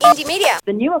Indie Media.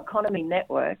 The New Economy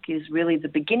Network is really the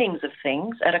beginnings of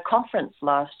things. At a conference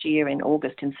last year in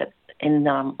August in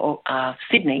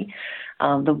Sydney,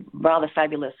 the rather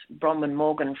fabulous Bronwyn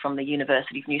Morgan from the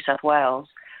University of New South Wales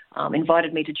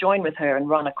invited me to join with her and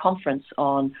run a conference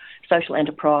on social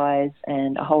enterprise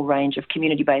and a whole range of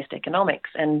community-based economics.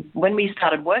 And when we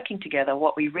started working together,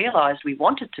 what we realised we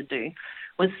wanted to do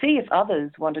was see if others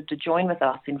wanted to join with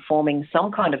us in forming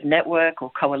some kind of network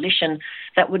or coalition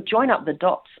that would join up the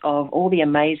dots of all the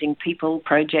amazing people,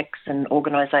 projects and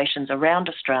organisations around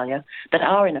Australia that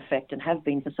are in effect and have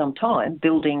been for some time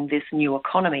building this new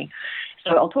economy.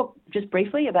 So I'll talk just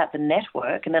briefly about the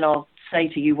network, and then I'll say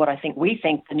to you what we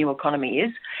think the new economy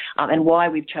is and why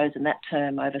we've chosen that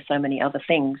term over so many other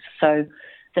things. So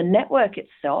the network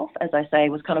itself, as I say,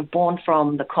 was kind of born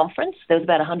from the conference. There was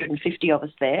about 150 of us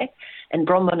there, and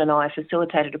Bronwyn and I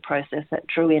facilitated a process that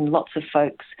drew in lots of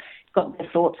folks, got their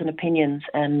thoughts and opinions,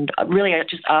 and really I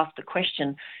just asked the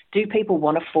question, do people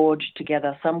want to forge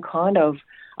together some kind of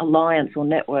alliance or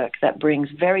network that brings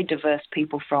very diverse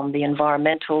people from the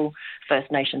environmental,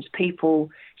 First Nations people,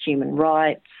 human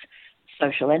rights,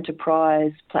 social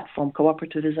enterprise, platform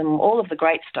cooperativism, all of the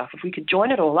great stuff. If we could join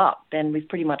it all up, then we've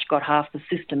pretty much got half the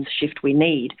systems shift we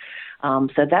need.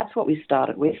 So that's what we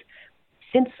started with.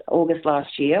 Since August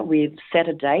last year, we've set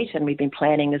a date and we've been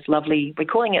planning this lovely, we're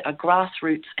calling it a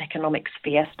grassroots economics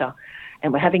fiesta.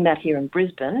 And we're having that here in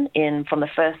Brisbane from the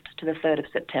 1st to the 3rd of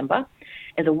September.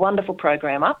 There's a wonderful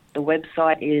program up. The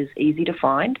website is easy to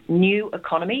find,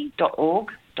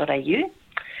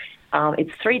 neweconomy.org.au.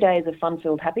 It's 3 days of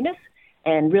fun-filled happiness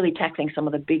and really tackling some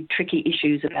of the big tricky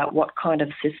issues about what kind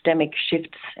of systemic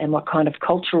shifts and what kind of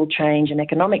cultural change and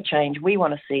economic change we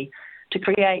want to see to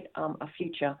create a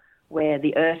future where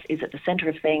the earth is at the centre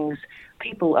of things,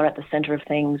 people are at the centre of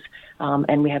things,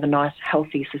 and we have a nice,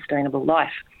 healthy, sustainable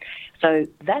life. So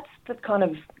that's the kind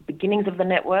of beginnings of the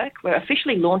network. We're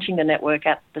officially launching the network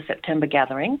at the September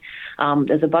gathering.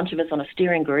 There's a bunch of us on a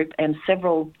steering group, and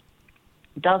several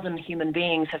dozen human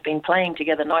beings have been playing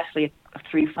together nicely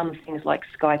through fun things like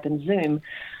Skype and Zoom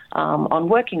on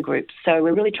working groups. So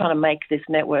we're really trying to make this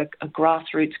network a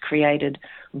grassroots created,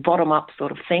 bottom-up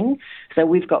sort of thing. So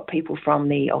we've got people from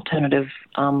the Alternative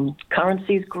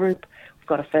Currencies group, we've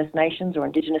got a First Nations or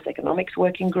Indigenous Economics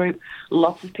working group,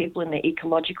 lots of people in the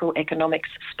ecological economics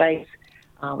space.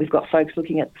 We've got folks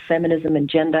looking at feminism and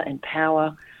gender and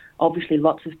power, obviously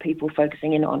lots of people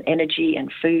focusing in on energy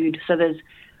and food. So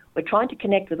we're trying to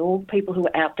connect with all people who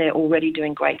are out there already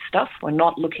doing great stuff. We're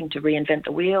not looking to reinvent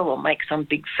the wheel or make some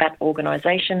big fat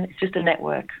organisation. It's just a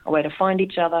network, a way to find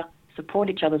each other, support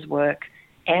each other's work,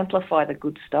 amplify the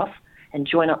good stuff, and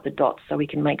join up the dots so we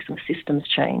can make some systems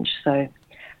change. So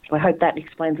I hope that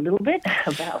explains a little bit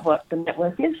about what the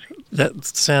network is. That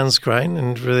sounds great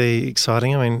and really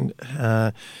exciting. I mean,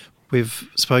 we've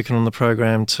spoken on the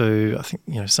program to, I think,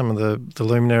 some of the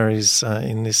luminaries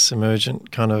in this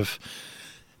emergent kind of,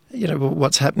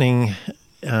 what's happening,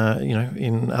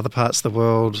 in other parts of the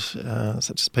world,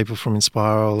 such as people from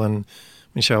Inspiral and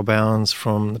Michelle Bowens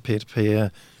from the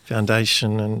Peer-to-Peer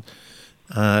Foundation and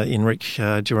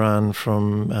Enrique Duran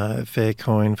from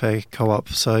Faircoin, Fair Co-op.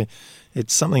 So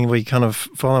it's something we kind of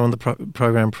follow on the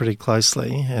program pretty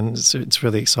closely, and it's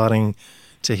really exciting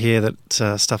to hear that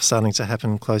stuff's starting to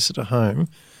happen closer to home.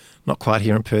 Not quite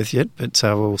here in Perth yet, but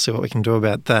we'll see what we can do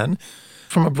about that.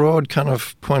 From a broad kind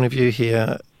of point of view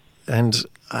here, and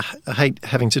I hate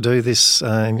having to do this,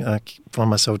 and I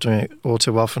find myself doing it all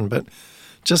too often, but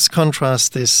just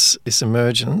contrast this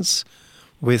emergence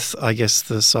with, I guess,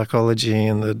 the psychology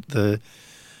and the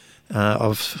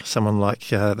of someone like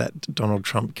that Donald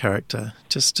Trump character.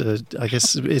 I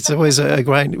guess it's always a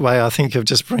great way, I think, of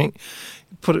just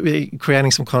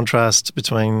creating some contrast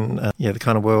between the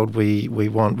kind of world we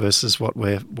want versus what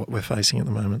we're facing at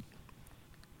the moment.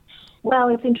 Well,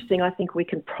 it's interesting. I think we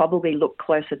can probably look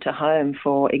closer to home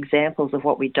for examples of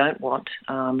what we don't want.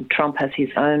 Trump has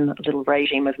his own little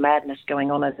regime of madness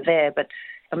going on over there, but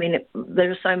I mean,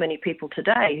 there are so many people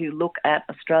today who look at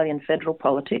Australian federal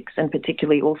politics and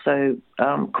particularly also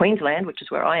Queensland, which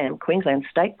is where I am, Queensland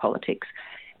state politics,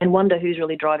 and wonder who's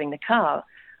really driving the car.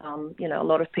 A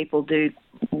lot of people do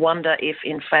wonder if,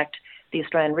 in fact, the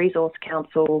Australian Resource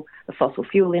Council, the fossil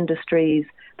fuel industries,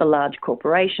 the large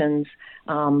corporations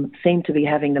seem to be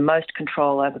having the most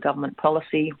control over government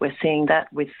policy. We're seeing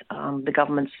that with the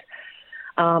government's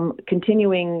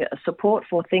continuing support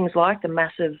for things like the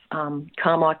massive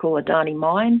Carmichael Adani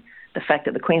mine, the fact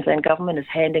that the Queensland government is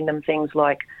handing them things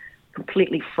like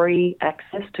completely free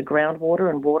access to groundwater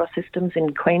and water systems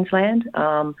in Queensland.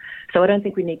 So I don't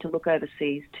think we need to look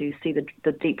overseas to see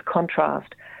the deep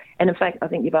contrast. And in fact, I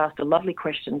think you've asked a lovely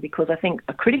question, because I think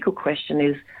a critical question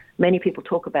is, many people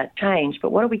talk about change,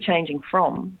 but what are we changing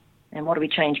from and what are we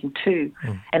changing to?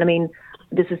 And I mean,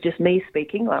 this is just me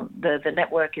speaking. The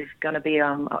network is going to be,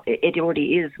 it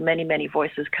already is, many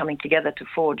voices coming together to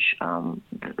forge a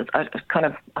kind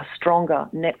of a stronger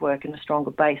network and a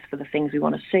stronger base for the things we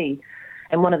want to see.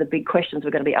 And one of the big questions we're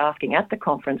going to be asking at the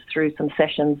conference, through some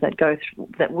sessions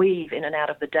that weave in and out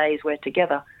of the days we're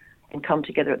together and come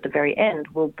together at the very end,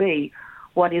 will be,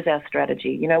 what is our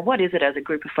strategy? You know, what is it as a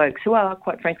group of folks who are,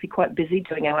 quite frankly, quite busy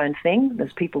doing our own thing?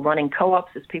 There's people running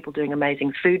co-ops, there's people doing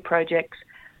amazing food projects,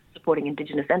 supporting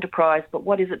Indigenous enterprise, but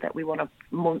what is it that we want to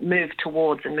move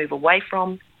towards and move away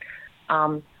from?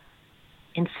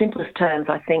 In simplest terms,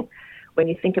 I think when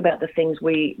you think about the things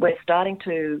we're starting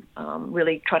to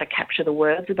really try to capture the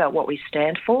words about what we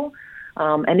stand for,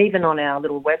 and even on our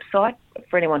little website,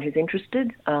 for anyone who's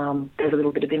interested, there's a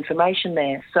little bit of information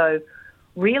there. So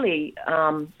really,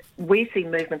 we see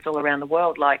movements all around the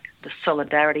world, like the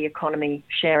solidarity economy,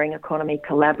 sharing economy,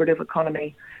 collaborative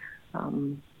economy,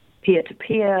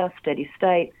 peer-to-peer, steady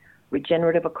state,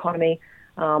 regenerative economy.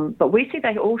 But we see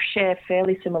they all share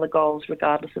fairly similar goals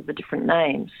regardless of the different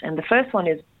names. And the first one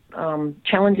is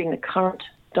challenging the current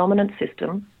dominant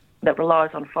system that relies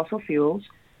on fossil fuels,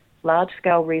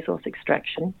 large-scale resource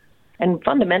extraction, and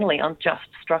fundamentally unjust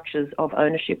structures of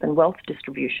ownership and wealth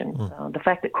distribution. The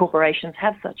fact that corporations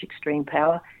have such extreme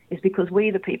power is because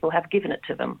we, the people, have given it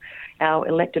to them. Our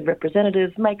elected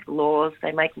representatives make laws.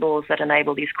 They make laws that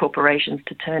enable these corporations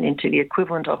to turn into the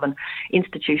equivalent of an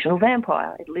institutional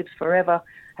vampire. It lives forever,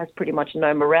 has pretty much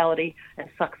no morality, and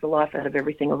sucks the life out of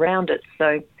everything around it.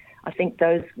 So I think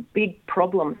those big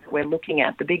problems we're looking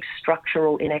at, the big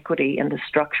structural inequity and the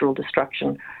structural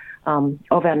destruction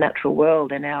of our natural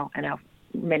world and our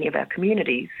many of our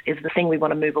communities, is the thing we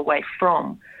want to move away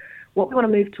from. What we want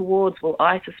to move towards will,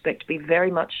 I suspect, be very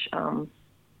much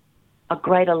a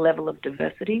greater level of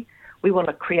diversity. We want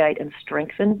to create and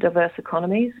strengthen diverse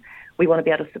economies. We want to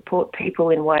be able to support people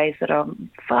in ways that are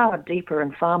far deeper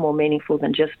and far more meaningful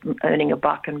than just earning a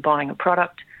buck and buying a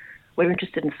product. We're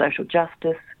interested in social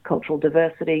justice, cultural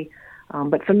diversity,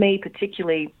 but for me,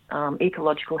 particularly,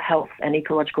 ecological health and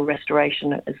ecological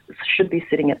restoration should be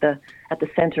sitting at the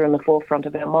centre and the forefront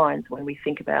of our minds when we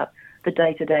think about the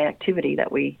day-to-day activity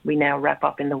that we now wrap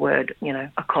up in the word,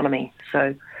 economy.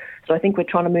 So I think we're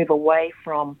trying to move away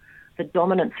from the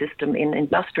dominant system in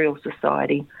industrial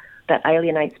society that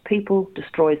alienates people,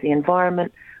 destroys the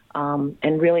environment,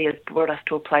 and really has brought us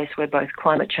to a place where both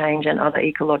climate change and other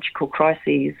ecological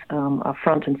crises are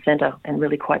front and centre and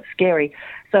really quite scary.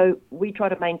 So we try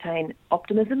to maintain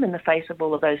optimism in the face of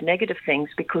all of those negative things,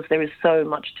 because there is so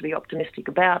much to be optimistic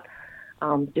about.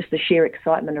 Just the sheer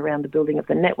excitement around the building of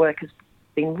the network has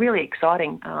been really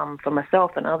exciting for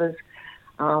myself and others.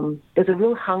 There's a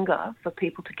real hunger for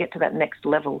people to get to that next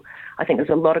level. I think there's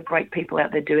a lot of great people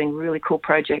out there doing really cool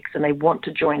projects, and they want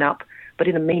to join up, but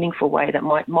in a meaningful way that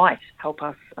might help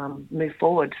us move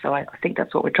forward. So I think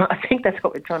that's what we're trying. I think that's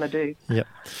what we're trying to do. Yeah.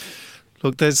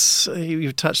 Look,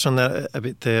 you've touched on that a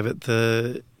bit there, but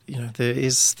there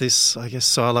is this, I guess,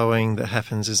 siloing that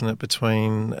happens, isn't it,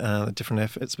 between the different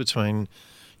efforts between,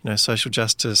 social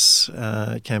justice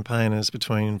campaigners,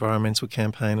 between environmental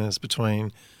campaigners,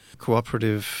 between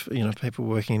cooperative, people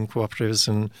working in cooperatives,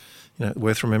 and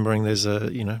worth remembering there's a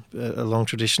long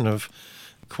tradition of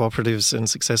cooperatives and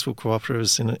successful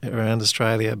cooperatives around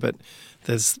Australia, but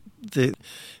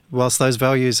whilst those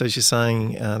values, as you're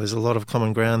saying, there's a lot of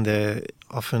common ground there,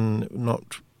 often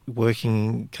not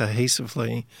working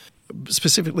cohesively,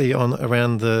 specifically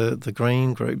around the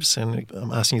green groups. And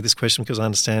I'm asking you this question because I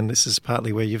understand this is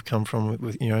partly where you've come from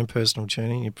with your own personal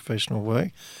journey, your professional work.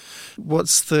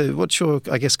 What's your,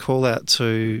 I guess, call out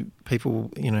to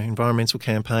people, environmental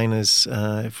campaigners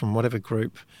from whatever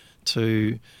group,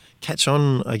 to catch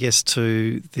on, I guess,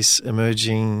 to this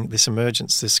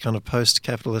emergence, this kind of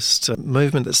post-capitalist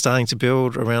movement that's starting to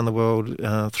build around the world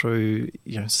through,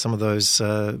 some of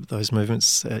those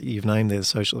movements you've named there: the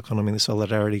social economy, the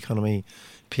solidarity economy,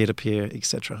 peer-to-peer,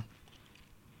 etc.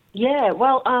 Yeah,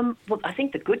 well, I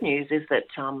think the good news is that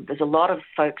there's a lot of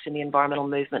folks in the environmental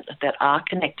movement that are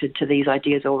connected to these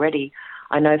ideas already.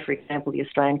 I know, for example, the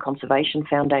Australian Conservation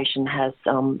Foundation has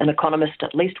an economist,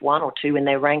 at least one or two in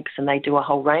their ranks, and they do a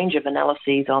whole range of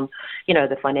analyses on,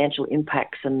 the financial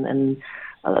impacts and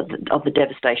of the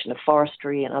devastation of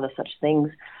forestry and other such things.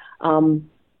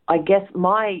 I guess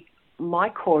my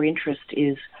core interest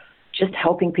is just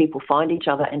helping people find each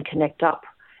other and connect up.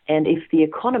 And if the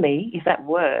economy, if that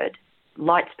word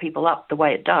lights people up the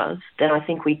way it does, then I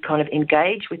think we kind of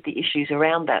engage with the issues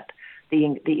around that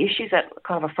the issues that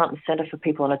kind of are front and centre for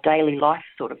people on a daily life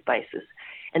sort of basis.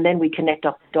 And then we connect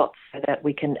up the dots so that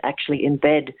we can actually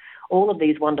embed all of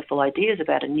these wonderful ideas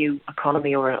about a new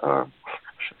economy or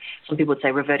some people would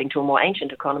say reverting to a more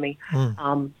ancient economy,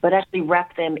 but actually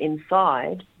wrap them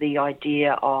inside the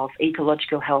idea of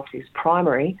ecological health is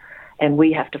primary, and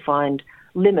we have to find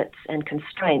limits and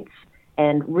constraints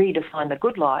and redefine the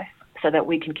good life so that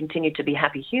we can continue to be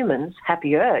happy humans,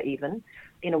 happier even,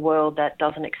 in a world that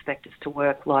doesn't expect us to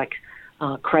work like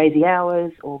crazy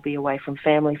hours or be away from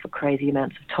family for crazy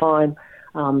amounts of time,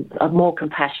 a more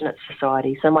compassionate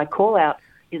society. So my call out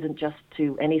isn't just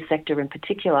to any sector in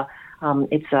particular.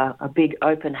 It's a big,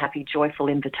 open, happy, joyful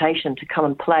invitation to come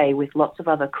and play with lots of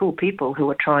other cool people who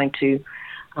are trying to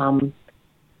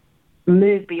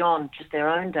move beyond just their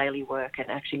own daily work and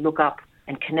actually look up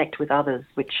and connect with others,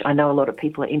 which I know a lot of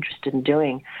people are interested in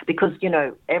doing because, you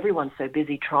know, everyone's so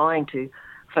busy trying to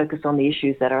focus on the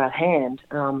issues that are at hand.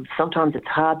 Sometimes it's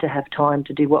hard to have time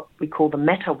to do what we call the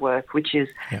meta work, which is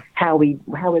how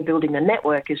we're building the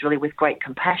network is really with great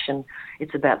compassion.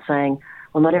 It's about saying,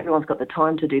 well, not everyone's got the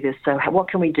time to do this, so what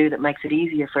can we do that makes it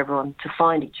easier for everyone to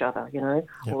find each other, you know,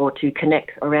 or to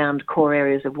connect around core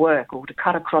areas of work, or to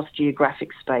cut across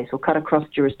geographic space, or cut across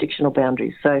jurisdictional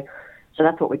boundaries. So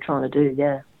that's what we're trying to do,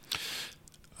 yeah.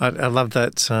 I love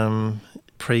that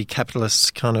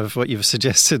pre-capitalist kind of what you've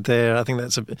suggested there. I think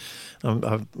that's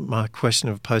my question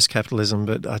of post-capitalism,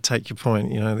 but I take your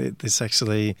point. You know, there's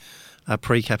actually a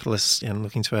pre-capitalist and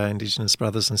looking to our Indigenous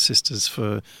brothers and sisters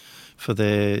for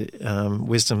their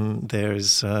wisdom. There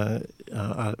is, I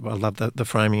love the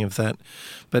framing of that.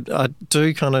 But I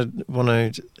do kind of want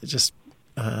to just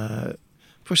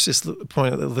push this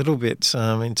point a little bit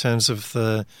in terms of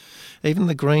even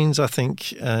the Greens, I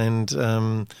think,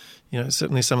 and you know,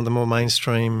 certainly some of the more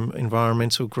mainstream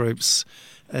environmental groups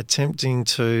attempting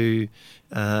to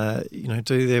you know,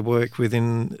 do their work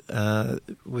within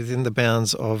the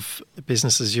bounds of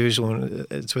business as usual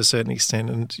to a certain extent.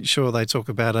 And sure, they talk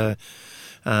about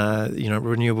you know,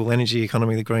 renewable energy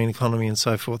economy, the green economy, and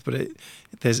so forth. But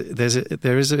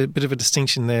there is a bit of a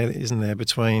distinction there, isn't there,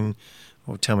 between,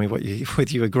 or tell me whether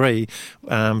you agree,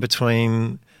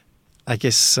 between, I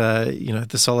guess, you know,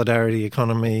 the solidarity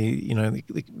economy, you know,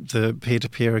 the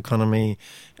peer-to-peer economy,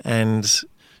 and,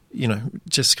 you know,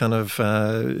 just kind of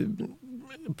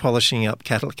polishing up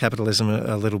capitalism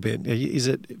a little bit. Is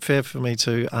it fair for me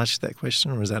to ask that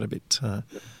question, or is that a bit...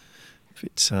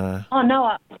 Oh,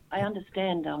 no, I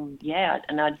understand, yeah,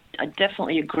 and I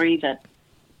definitely agree that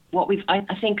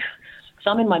I think, so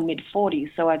I'm in my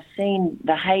mid-40s, so I've seen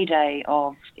the heyday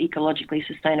of ecologically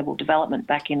sustainable development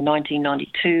back in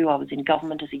 1992. I was in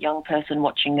government as a young person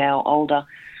watching our older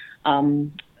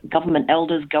government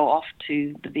elders go off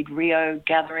to the big Rio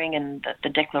gathering and the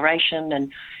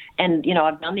declaration. And you know,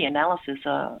 I've done the analysis.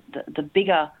 The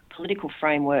bigger political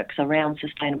frameworks around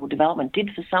sustainable development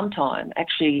did for some time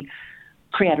actually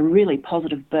create a really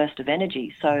positive burst of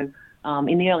energy. So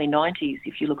in the early 90s,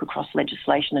 if you look across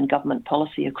legislation and government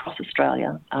policy across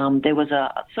Australia, there was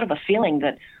a sort of a feeling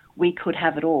that we could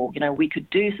have it all. You know, we could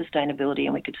do sustainability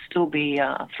and we could still be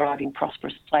a thriving,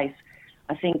 prosperous place.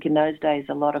 I think in those days,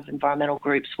 a lot of environmental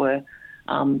groups were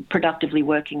productively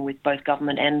working with both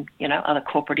government and, you know, other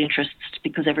corporate interests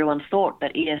because everyone thought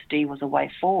that ESD was a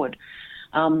way forward.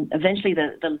 Eventually,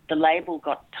 the label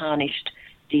got tarnished.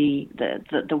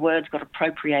 The words got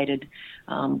appropriated.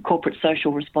 Corporate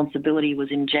social responsibility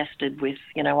was ingested with,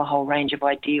 you know, a whole range of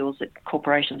ideals that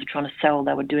corporations are trying to sell.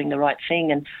 They were doing the right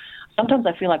thing. And sometimes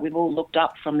I feel like we've all looked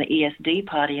up from the ESD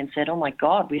party and said, oh, my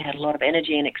God, we had a lot of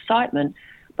energy and excitement,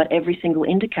 but every single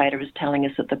indicator is telling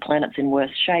us that the planet's in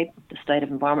worse shape. The State of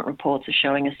Environment reports are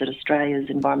showing us that Australia's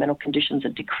environmental conditions are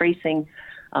decreasing.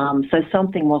 So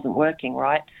something wasn't working,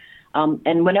 right?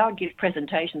 And when I would give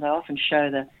presentations, I often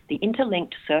show the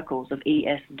interlinked circles of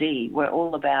ESD were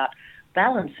all about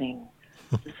balancing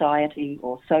society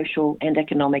or social and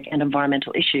economic and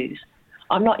environmental issues.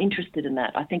 I'm not interested in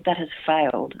that. I think that has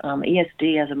failed.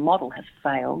 ESD as a model has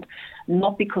failed,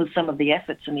 not because some of the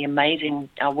efforts and the amazing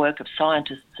work of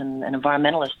scientists and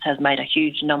environmentalists has made a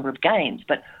huge number of gains,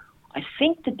 but I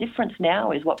think the difference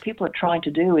now is what people are trying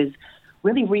to do is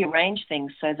really rearrange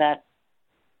things so that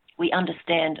we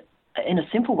understand in a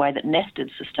simple way that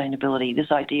nested sustainability,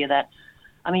 this idea that,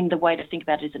 I mean, the way to think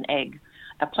about it is an egg.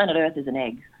 Our planet Earth is an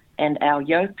egg, and our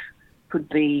yolk could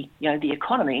be, you know, the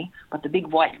economy, but the big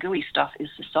white gooey stuff is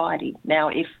society. Now,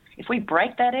 if we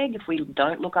break that egg, if we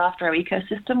don't look after our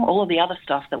ecosystem, all of the other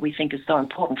stuff that we think is so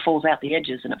important falls out the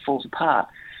edges and it falls apart.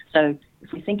 So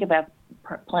if we think about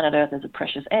planet Earth as a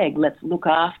precious egg, let's look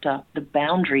after the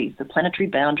boundaries, the planetary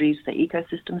boundaries, the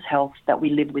ecosystem's health that we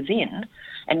live within,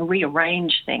 and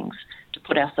rearrange things to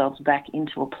put ourselves back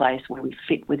into a place where we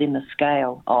fit within the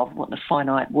scale of what the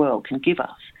finite world can give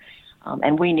us.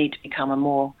 And we need to become a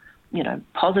more,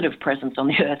 positive presence on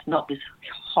the Earth, not this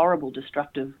horrible,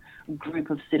 destructive group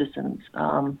of citizens.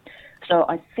 So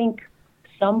I think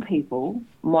some people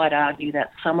might argue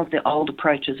that some of the old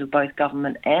approaches of both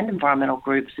government and environmental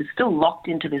groups is still locked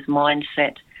into this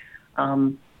mindset,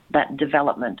 that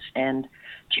development and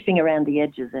chipping around the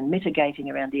edges and mitigating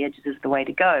around the edges is the way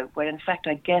to go. Where in fact,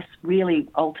 I guess really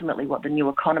ultimately what the new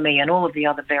economy and all of the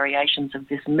other variations of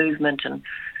this movement and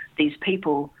these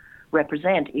people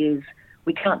represent is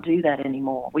we can't do that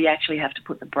anymore. We actually have to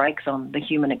put the brakes on the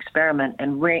human experiment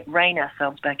and rein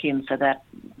ourselves back in so that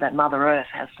Mother Earth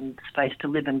has some space to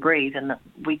live and breathe, and that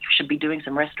we should be doing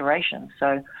some restoration. So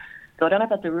I don't know if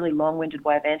that's a really long-winded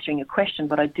way of answering your question,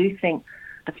 but I do think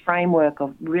the framework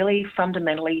of really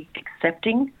fundamentally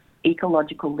accepting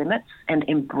ecological limits and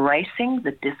embracing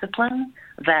the discipline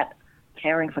that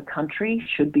caring for country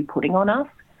should be putting on us,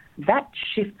 that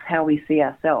shifts how we see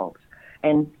ourselves.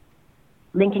 And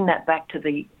linking that back to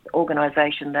the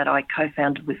organisation that I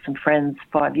co-founded with some friends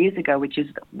 5 years ago, which is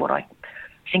what I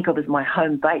think of as my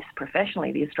home base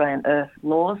professionally, the Australian Earth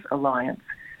Laws Alliance,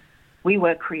 we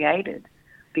were created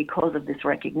because of this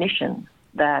recognition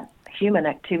that human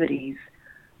activities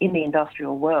in the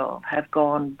industrial world have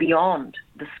gone beyond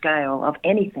the scale of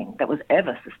anything that was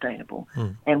ever sustainable.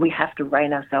 And we have to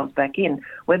rein ourselves back in.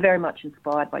 We're very much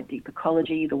inspired by deep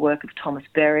ecology, the work of Thomas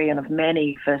Berry and of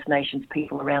many First Nations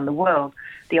people around the world,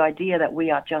 the idea that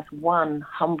we are just one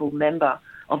humble member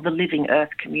of the living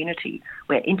earth community.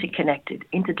 We're interconnected,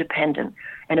 interdependent,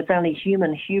 and it's only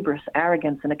human hubris,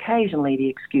 arrogance, and occasionally the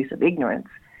excuse of ignorance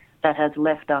that has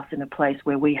left us in a place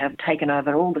where we have taken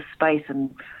over all the space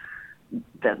and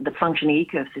the functioning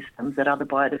ecosystems that other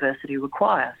biodiversity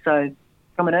require. So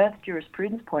from an Earth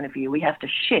jurisprudence point of view, we have to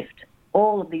shift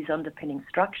all of these underpinning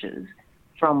structures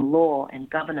from law and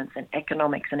governance and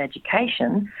economics and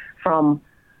education, from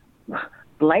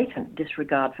blatant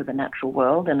disregard for the natural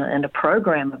world and a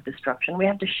program of destruction. We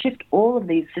have to shift all of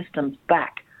these systems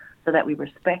back so that we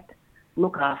respect,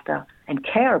 look after, and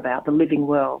care about the living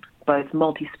world, both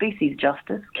multi-species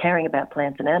justice, caring about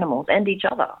plants and animals, and each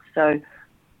other. So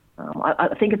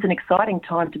I think it's an exciting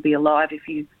time to be alive if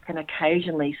you can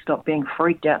occasionally stop being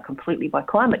freaked out completely by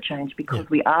climate change, because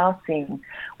we are seeing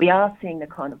the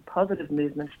kind of positive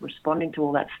movements responding to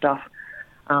all that stuff.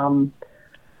 And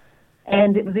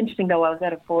it was interesting, though, I was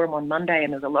at a forum on Monday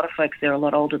and there's a lot of folks there a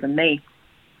lot older than me.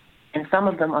 And some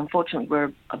of them, unfortunately,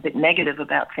 were a bit negative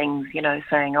about things,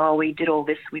 saying, we did all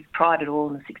this, we've tried it all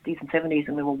in the 60s and 70s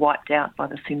and we were wiped out by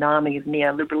the tsunami of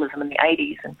neoliberalism in the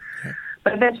 80s.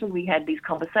 But eventually we had these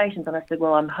conversations and I said,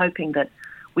 well, I'm hoping that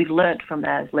we've learnt from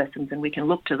those lessons and we can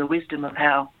look to the wisdom of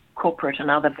how corporate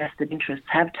and other vested interests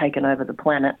have taken over the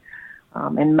planet.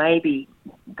 And maybe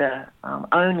the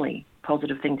only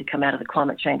positive thing to come out of the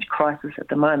climate change crisis at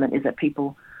the moment is that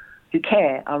people who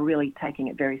care are really taking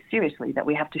it very seriously, that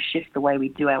we have to shift the way we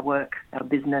do our work, our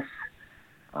business.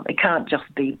 It can't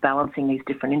just be balancing these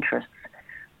different interests.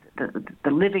 The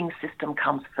living system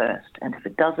comes first, and if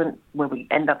it doesn't, we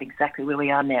end up exactly where we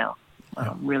are now,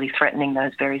 really threatening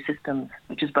those very systems,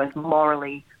 which is both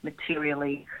morally,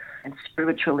 materially, and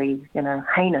spiritually,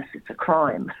 heinous. It's a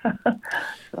crime.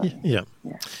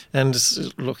 And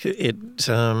look,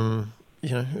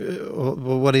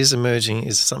 what is emerging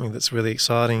is something that's really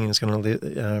exciting and is going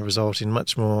to result in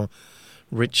much more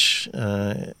rich,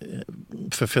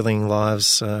 fulfilling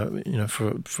lives,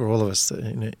 for all of us.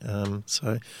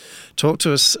 So, talk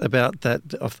to us about that,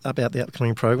 about the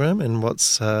upcoming program and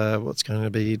what's going to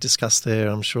be discussed there.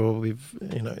 I'm sure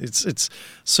it's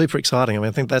super exciting. I mean,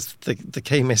 I think that's the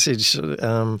key message.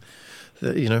 When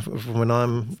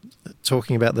I'm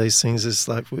talking about these things, is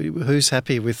like, who's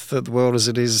happy with the world as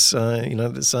it is?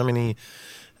 There's so many.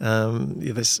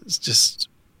 There's just,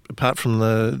 apart from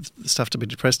the stuff to be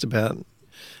depressed about.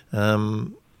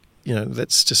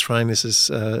 Let's just frame this as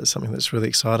something that's really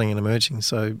exciting and emerging.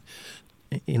 So,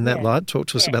 in that light, talk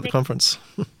to us about the conference.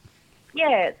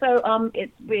 So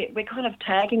we're kind of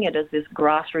tagging it as this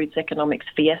grassroots economics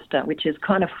fiesta, which is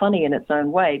kind of funny in its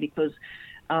own way, because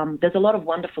there's a lot of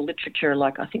wonderful literature,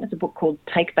 like I think there's a book called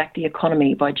Take Back the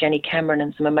Economy by Jenny Cameron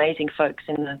and some amazing folks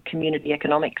in the community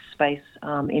economics space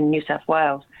in New South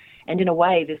Wales. And in a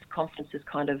way, this conference is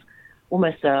kind of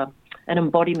almost an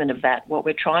embodiment of that. What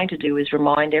we're trying to do is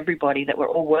remind everybody that we're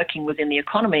all working within the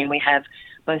economy and we have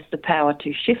both the power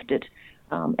to shift it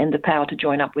and the power to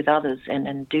join up with others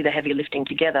and do the heavy lifting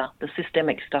together, the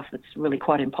systemic stuff that's really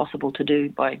quite impossible to do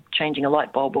by changing a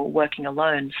light bulb or working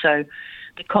alone. So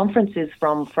the conference is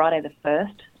from Friday the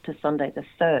 1st to Sunday the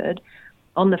 3rd.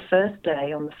 On the first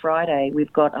day, on the Friday,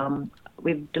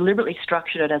 we've deliberately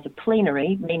structured it as a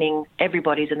plenary, meaning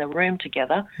everybody's in the room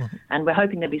together, and we're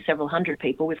hoping there'll be several hundred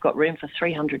people. We've got room for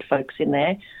 300 folks in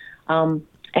there.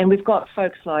 And we've got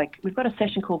we've got a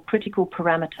session called Critical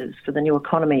Parameters for the New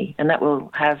Economy, and that will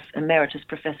have Emeritus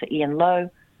Professor Ian Lowe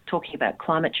talking about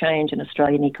climate change and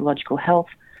Australian ecological health.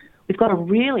 We've got a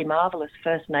really marvellous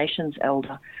First Nations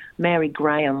elder, Mary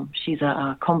Graham. She's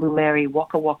a Kombu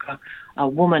Waka Waka, a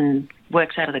woman,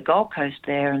 works out of the Gold Coast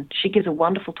there, and she gives a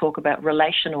wonderful talk about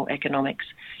relational economics.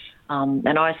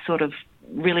 And I sort of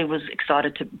really was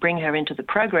excited to bring her into the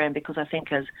program because I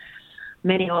think, as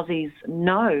many Aussies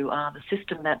know,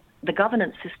 the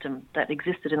governance system that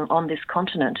existed on this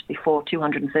continent before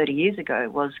 230 years ago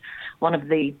was one of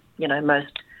the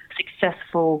most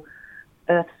successful,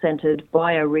 earth-centred,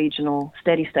 bioregional,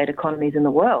 steady-state economies in the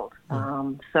world.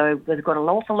 So we've got an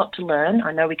awful lot to learn.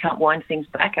 I know we can't wind things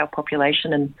back. Our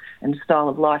population and style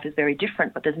of life is very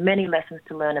different, but there's many lessons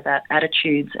to learn about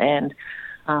attitudes and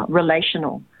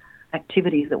relational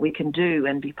activities that we can do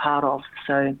and be part of.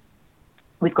 So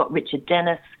we've got Richard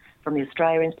Dennis from the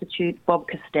Australia Institute, Bob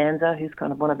Costanza, who's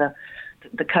kind of one of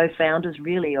the co-founders,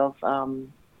 really, of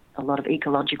a lot of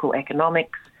ecological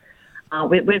economics.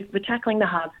 We're tackling the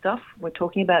hard stuff. We're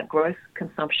talking about growth,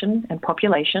 consumption and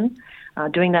population,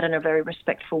 doing that in a very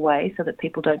respectful way so that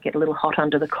people don't get a little hot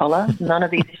under the collar. None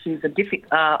of these issues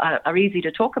are easy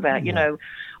to talk about. You know,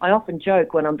 I often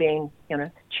joke when I'm being,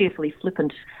 cheerfully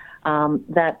flippant,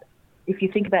 that if you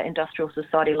think about industrial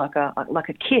society like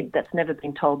a kid that's never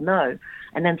been told no,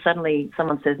 and then suddenly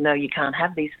someone says, no, you can't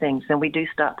have these things, then we do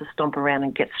start to stomp around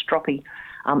and get stroppy.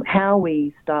 How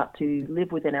we start to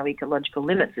live within our ecological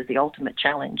limits is the ultimate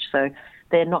challenge. So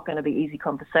they're not going to be easy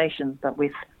conversations, but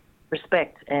with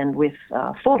respect and with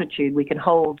fortitude, we can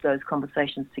hold those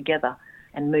conversations together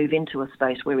and move into a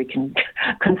space where we can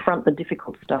confront the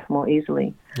difficult stuff more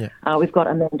easily. Yeah. We've got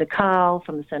Amanda Carl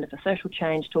from the Centre for Social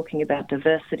Change talking about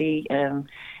diversity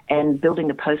and building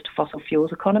the post-fossil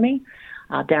fuels economy.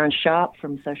 Darren Sharp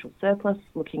from Social Surplus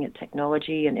looking at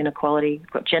technology and inequality.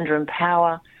 We've got Gender and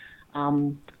Power.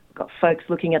 Got folks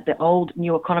looking at the old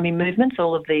new economy movements,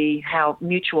 all of how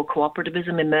mutual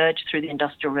cooperativism emerged through the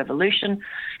Industrial Revolution,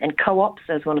 and co-ops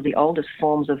as one of the oldest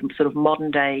forms of sort of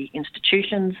modern-day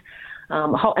institutions.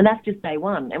 And that's just day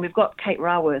one. And we've got Kate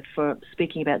Raworth for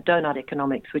speaking about donut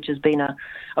economics, which has been a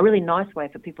really nice way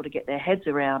for people to get their heads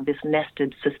around this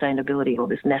nested sustainability or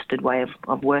this nested way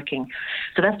of working.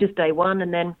 So that's just day one.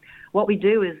 And then what we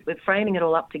do is we're framing it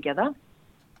all up together.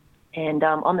 And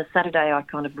on the Saturday, I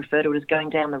kind of refer to it as going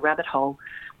down the rabbit hole.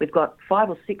 We've got 5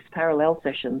 or 6 parallel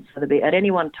sessions. So at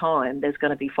any one time, there's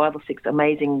going to be 5 or 6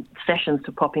 amazing sessions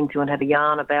to pop into and have a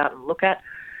yarn about and look at.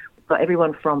 We've got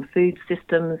everyone from food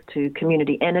systems to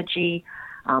community energy,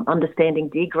 understanding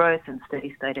degrowth and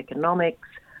steady-state economics,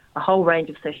 a whole range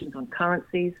of sessions on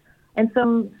currencies, and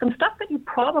some stuff that you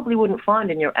probably wouldn't find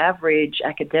in your average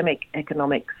academic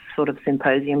economics sort of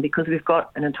symposium, because we've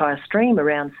got an entire stream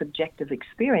around subjective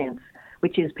experience,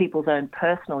 which is people's own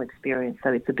personal experience.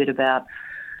 So it's a bit about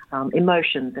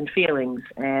emotions and feelings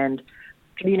and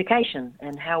communication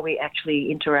and how we actually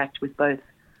interact with both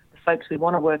the folks we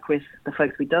want to work with, the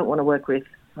folks we don't want to work with,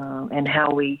 and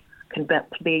how we can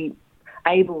be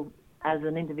able as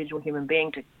an individual human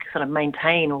being to sort of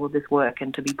maintain all of this work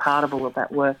and to be part of all of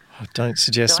that work. Don't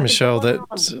suggest, Michelle,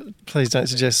 please don't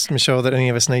suggest, Michelle, that any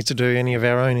of us need to do any of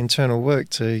our own internal work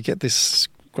to get this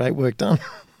great work done.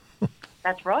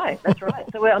 That's right.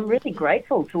 So I'm really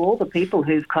grateful to all the people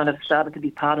who've kind of started to be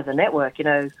part of the network.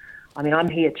 I'm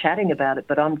here chatting about it,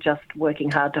 but I'm just working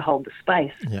hard to hold the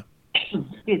space. Yeah.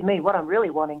 Excuse me. What I'm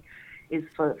really wanting is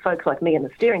for folks like me and the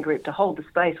steering group to hold the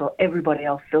space while everybody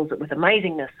else fills it with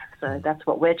amazingness. So that's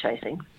what we're chasing.